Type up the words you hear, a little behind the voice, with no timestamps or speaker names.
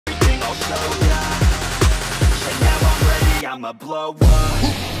so young. And now I'm ready, I'ma blow up.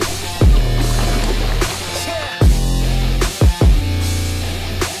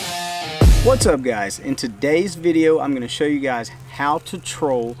 What's up guys? In today's video I'm going to show you guys how to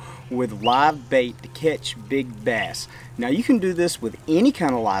troll with live bait to catch big bass. Now you can do this with any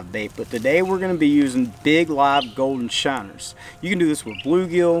kind of live bait, but today we're going to be using big live golden shiners. You can do this with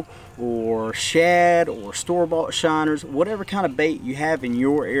bluegill or shad or store-bought shiners, whatever kind of bait you have in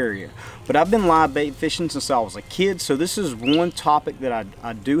your area. But I've been live bait fishing since I was a kid, so this is one topic that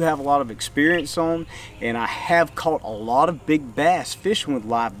I do have a lot of experience on, and I have caught a lot of big bass fishing with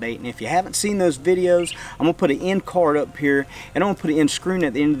live bait. And if you haven't seen those videos, I'm going to put an end card up here, and I'm going to put an end screen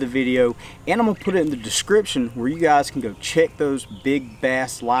at the end of the video, and I'm going to put it in the description where you guys can go check those big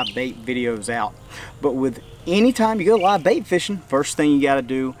bass live bait videos out. But with anytime you go live bait fishing, first thing you got to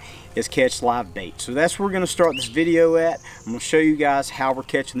do is catch live bait. So that's where we're going to start this video at. I'm going to show you guys how we're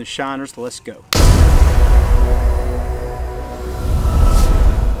catching the shiners. Let's go.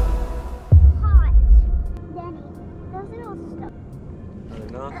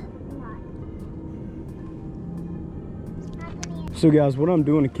 So guys, what I'm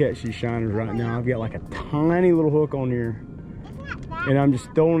doing to catch these shiners right now, I've got like a tiny little hook on here, and I'm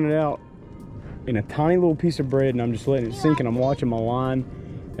just throwing it out in a tiny little piece of bread, and I'm just letting it sink, and I'm watching my line.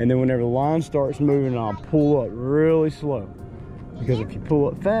 And then whenever the line starts moving, I'll pull up really slow, because if you pull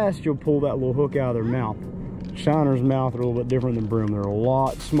up fast, you'll pull that little hook out of their mouth. Shiner's mouth are a little bit different than broom. They're a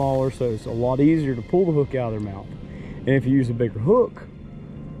lot smaller, so it's a lot easier to pull the hook out of their mouth. And if you use a bigger hook,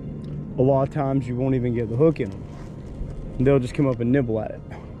 a lot of times you won't even get the hook in them. They'll just come up and nibble at it,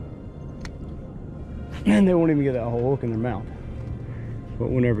 and they won't even get that whole hook in their mouth.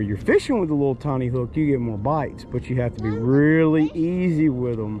 But whenever you're fishing with a little tiny hook, you get more bites, but you have to be really easy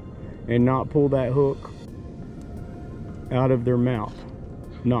with them and not pull that hook out of their mouth,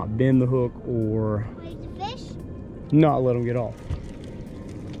 not bend the hook, or not let them get off.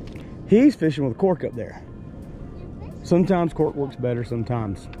 He's fishing with a cork up there. Sometimes cork works better,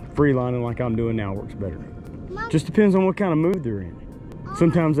 sometimes free lining like I'm doing now works better. Just depends on what kind of mood they're in.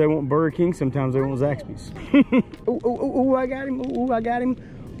 Sometimes they want Burger King, sometimes they want Zaxby's. Ooh, ooh, ooh, ooh, I got him. Ooh, I got him.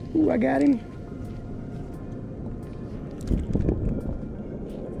 Ooh, I got him.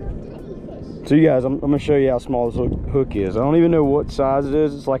 So you guys, I'm gonna show you how small this hook is. I don't even know what size it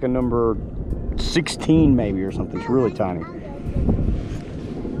is. It's like a number 16 maybe or something. It's really tiny.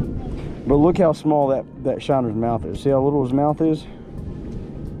 But look how small that shiner's mouth is. See how little his mouth is?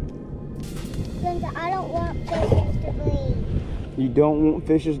 I don't want fishes to breathe. You don't want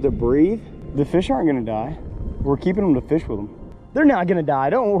fishes to breathe? The fish aren't gonna die. We're keeping them to fish with them. They're not gonna die.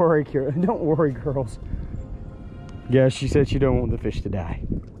 Don't worry, don't worry, girls. Yeah, she said she don't want the fish to die.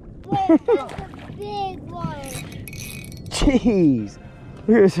 Wait, that's a big one. Jeez.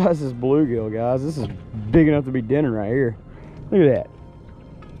 Look at the size of this bluegill, guys. This is big enough to be dinner right here. Look at that.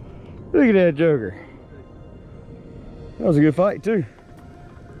 Look at that joker. That was a good fight, too.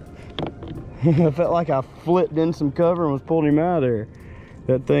 I felt like I flipped in some cover and was pulling him out of there.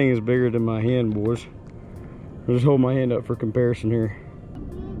 That thing is bigger than my hand, boys. I'll just hold my hand up for comparison here.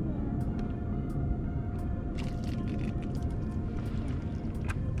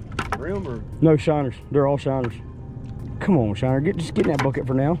 Real or? No, shiners. They're all shiners. Come on, shiner. Just get in that bucket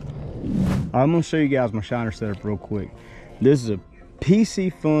for now. I'm going to show you guys my shiner setup real quick. This is a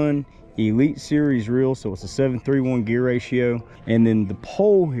PC Fun Elite Series reel, so it's a 7:3:1 gear ratio. And then the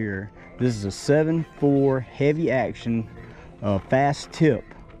pole here, this is a 7/4 heavy action fast tip.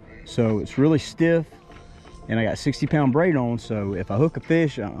 So it's really stiff, and I got 60-pound braid on, so if I hook a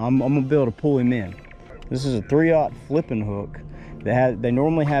fish, I'm gonna be able to pull him in. This is a 3/0 flipping hook. They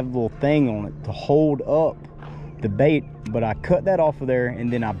normally have a little thing on it to hold up the bait, but I cut that off of there,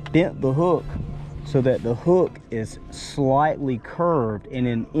 and then I bent the hook so that the hook is slightly curved and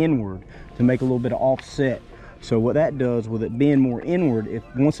then inward to make a little bit of offset. So what that does with it being more inward,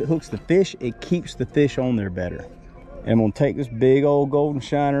 once it hooks the fish, it keeps the fish on there better. And I'm gonna take this big old golden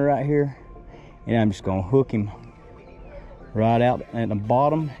shiner right here, and I'm just gonna hook him right out at the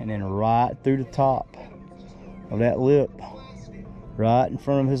bottom and then right through the top of that lip, right in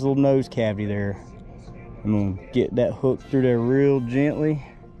front of his little nose cavity there. I'm gonna get that hook through there real gently,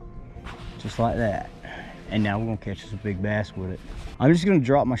 just like that. And now we're gonna catch us a big bass with it. I'm just gonna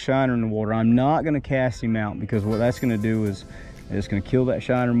drop my shiner in the water. I'm not gonna cast him out, because what that's gonna do is it's gonna kill that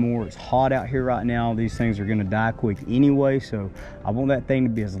shiner more. It's hot out here right now. These things are gonna die quick anyway, so I want that thing to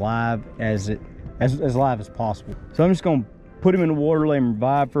be as live as live as possible. So I'm just gonna put him in the water, let him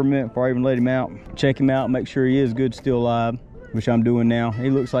revive for a minute before I even let him out. Check him out, make sure he is good, still alive, which I'm doing now. He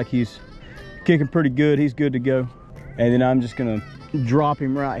looks like he's kicking pretty good. He's good to go. And then I'm just gonna drop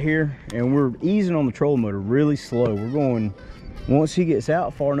him right here, and we're easing on the trolling motor really slow. We're going, once he gets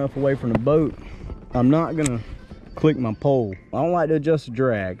out far enough away from the boat, I'm not gonna click my pole. I don't like to adjust the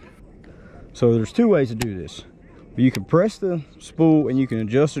drag. So there's two ways to do this. You can press the spool and you can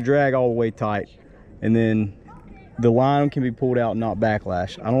adjust the drag all the way tight, and then the line can be pulled out and not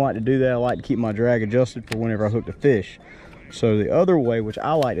backlash. I don't like to do that. I like to keep my drag adjusted for whenever I hook the fish. So the other way, which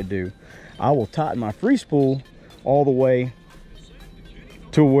I like to do, I will tighten my free spool all the way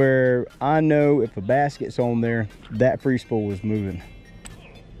to where I know if a bass gets on there, that free spool is moving.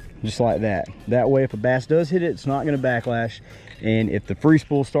 Just like that. That way, if a bass does hit it, it's not gonna backlash. And if the free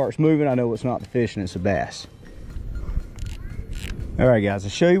spool starts moving, I know it's not the fish and it's a bass. All right, guys, to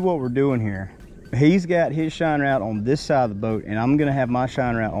show you what we're doing here. He's got his shiner out on this side of the boat, and I'm gonna have my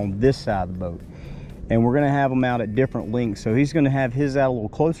shiner out on this side of the boat. And we're gonna have them out at different lengths. So he's gonna have his out a little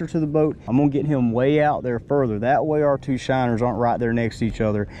closer to the boat. I'm gonna get him way out there further. That way our two shiners aren't right there next to each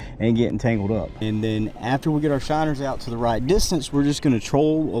other and getting tangled up. And then after we get our shiners out to the right distance, we're just gonna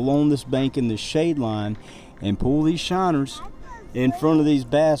troll along this bank in this shade line and pull these shiners in front of these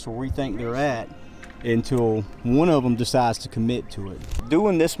bass where we think they're at, until one of them decides to commit to it.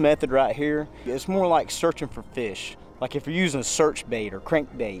 Doing this method right here, it's more like searching for fish. Like if you're using a search bait or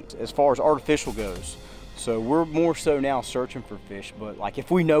crankbait as far as artificial goes. So we're more so now searching for fish, but like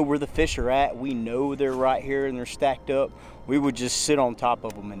if we know where the fish are at, we know they're right here and they're stacked up, we would just sit on top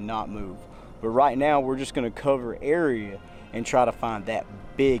of them and not move. But right now we're just gonna cover area and try to find that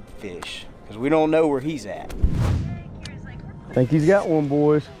big fish, because we don't know where he's at. I think he's got one,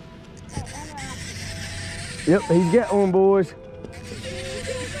 boys. Yep, he's got one, boys.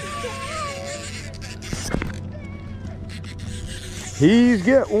 He's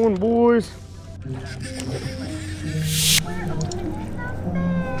got one, boys.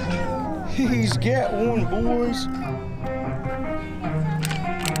 He's got one, boys.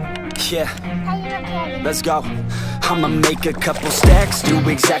 Yeah, let's go. I'ma make a couple stacks, do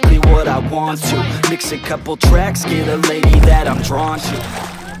exactly what I want to. Mix a couple tracks, get a lady that I'm drawn to.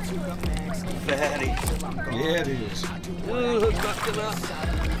 Fatty. Yeah, it is.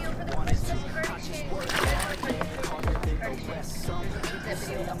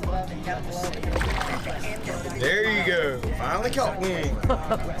 There you go. Finally caught one.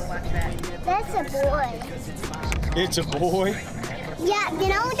 That's a boy. It's a boy? Yeah, you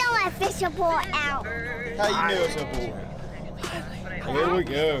know that my fish will pull out. How you know it's a boy? Here we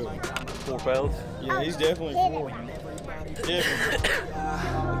go. 4 pounds? Yeah, he's definitely 4. Definitely.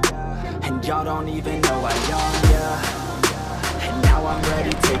 And y'all don't even know how young ya. And now I'm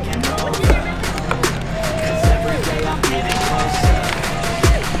ready taking over. Cause every day I'm getting closer.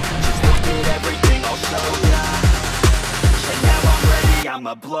 Just look at everything I'll show ya. And now I'm ready,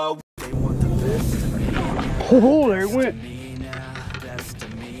 I'ma blow. They want the best. Oh, there it went.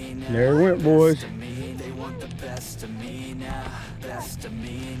 There it went, boys. They want the best of me now. Best of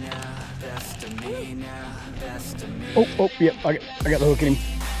me now. Best of me now. Best of me. Oh, yep, I got the hook in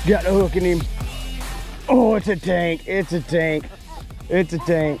him. Got the hook in him. Oh, it's a tank. It's a tank. It's a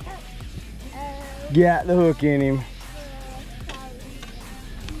tank. Got the hook in him.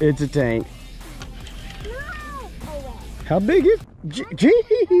 It's a tank. How big is?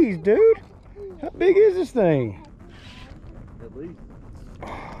 Jeez, dude. How big is this thing? At least.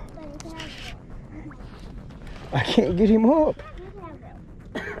 I can't get him up.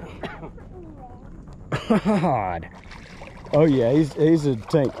 God. Oh yeah, he's a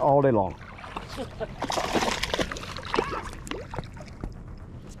tank all day long. That's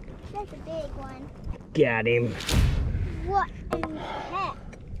a big one. Got him. What in the heck?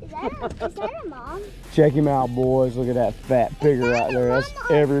 Is that a mom? Check him out, boys. Look at that fat pigger right there. That's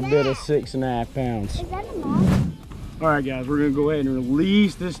every bit of 6.5 pounds. Is that a mom? All right, guys, we're gonna go ahead and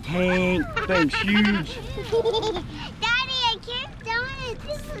release this tank. Thing's huge. Daddy, I can't do it.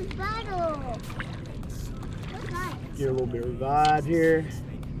 This is bottle. Get a little bit revived here.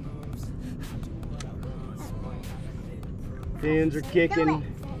 Fins are kicking.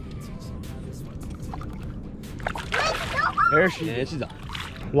 There she is. She's on.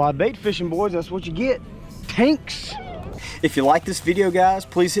 Live bait fishing, boys. That's what you get. Tanks. If you like this video, guys,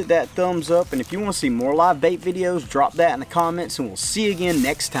 please hit that thumbs up. And if you want to see more live bait videos, drop that in the comments, and we'll see you again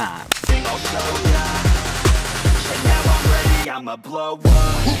next time. I'ma blow up.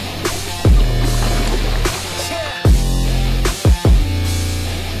 Yeah.